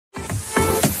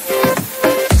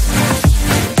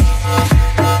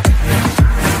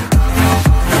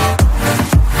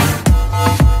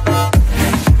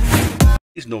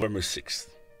November 6th,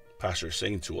 Pastor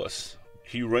saying to us,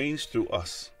 He reigns through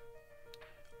us.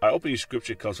 Our opening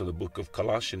scripture comes from the book of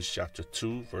Colossians chapter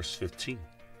 2, verse 15.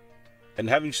 And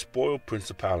having spoiled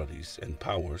principalities and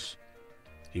powers,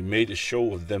 He made a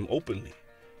show of them openly,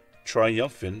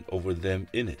 triumphing over them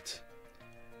in it.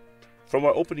 From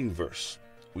our opening verse,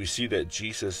 we see that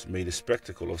Jesus made a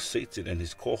spectacle of Satan and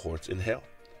his cohorts in hell.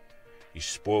 He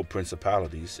spoiled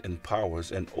principalities and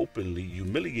powers and openly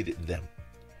humiliated them.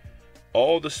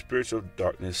 All the spirits of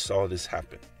darkness saw this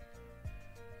happen.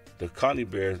 The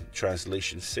Conybeare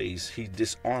translation says He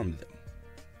disarmed them.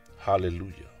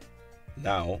 Hallelujah.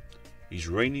 Now, He's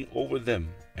reigning over them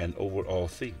and over all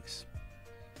things.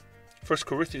 1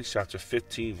 Corinthians chapter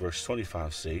 15 verse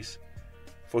 25 says,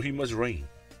 For He must reign,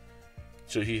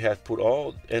 till He hath put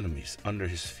all enemies under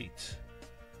His feet.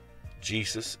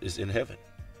 Jesus is in heaven,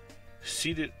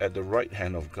 seated at the right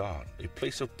hand of God, a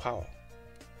place of power.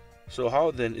 So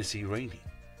how then is He reigning?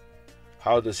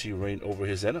 How does He reign over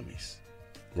His enemies?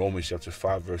 Romans chapter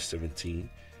 5 verse 17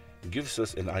 gives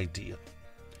us an idea.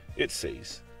 It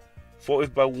says, For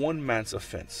if by one man's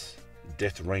offence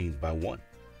death reigned by one,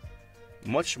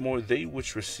 much more they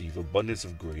which receive abundance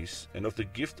of grace and of the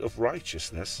gift of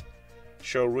righteousness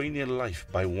shall reign in life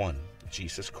by one,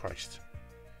 Jesus Christ.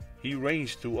 He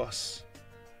reigns through us.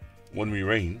 When we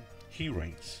reign, He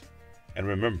reigns. And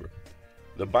remember,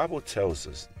 the Bible tells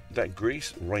us that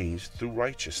grace reigns through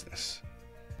righteousness.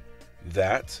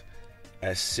 That,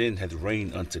 as sin had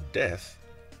reigned unto death,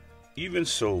 even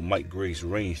so might grace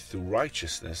reign through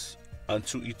righteousness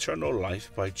unto eternal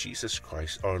life by Jesus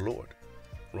Christ our Lord.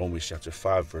 Romans chapter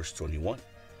 5 verse 21.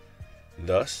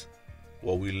 Thus,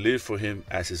 while we live for Him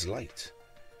as His light,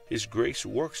 His grace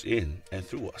works in and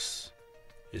through us.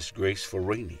 His grace for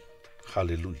reigning.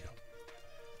 Hallelujah.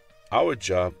 Our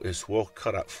job is well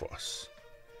cut out for us.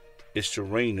 It's to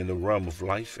reign in the realm of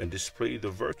life and display the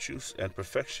virtues and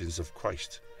perfections of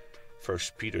Christ. 1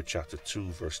 Peter chapter 2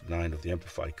 verse 9 of the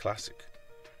Amplified Classic.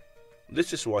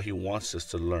 This is why He wants us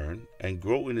to learn and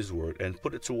grow in His Word and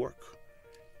put it to work.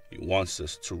 He wants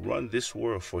us to run this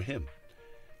world for Him,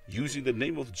 using the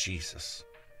name of Jesus.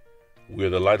 We are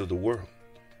the light of the world,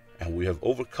 and we have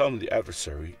overcome the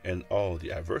adversary and all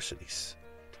the adversities.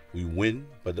 We win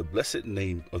by the blessed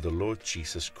name of the Lord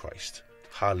Jesus Christ.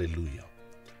 Hallelujah.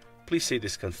 Please say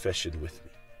this confession with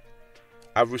me.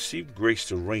 I've received grace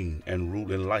to reign and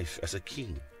rule in life as a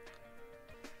king.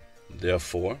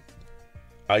 Therefore,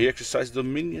 I exercise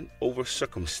dominion over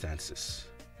circumstances,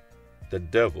 the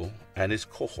devil and his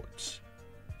cohorts.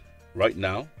 Right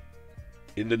now,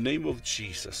 in the name of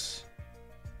Jesus,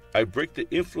 I break the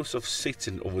influence of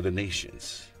Satan over the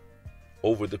nations,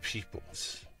 over the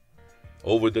peoples,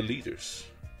 over the leaders,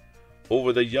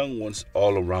 over the young ones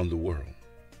all around the world.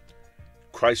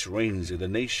 Christ reigns in the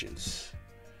nations,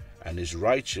 and His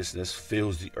righteousness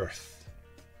fills the earth,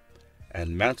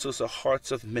 and mantles the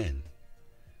hearts of men,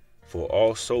 for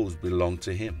all souls belong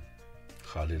to Him.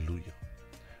 Hallelujah.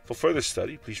 For further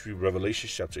study, please read Revelation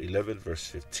chapter 11 verse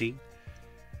 15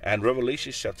 and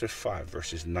Revelation chapter 5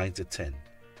 verses 9 to 10.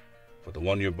 For the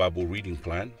one-year Bible reading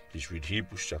plan, please read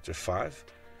Hebrews chapter 5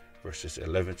 verses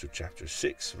 11 to chapter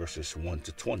 6 verses 1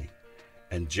 to 20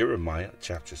 and Jeremiah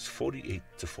chapters 48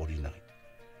 to 49.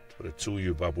 For the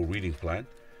two-year Bible reading plan,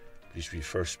 please read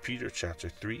 1 Peter chapter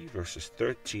 3 verses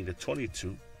 13 to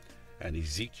 22 and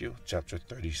Ezekiel chapter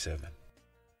 37.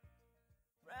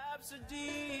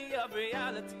 Rhapsody of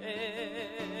reality.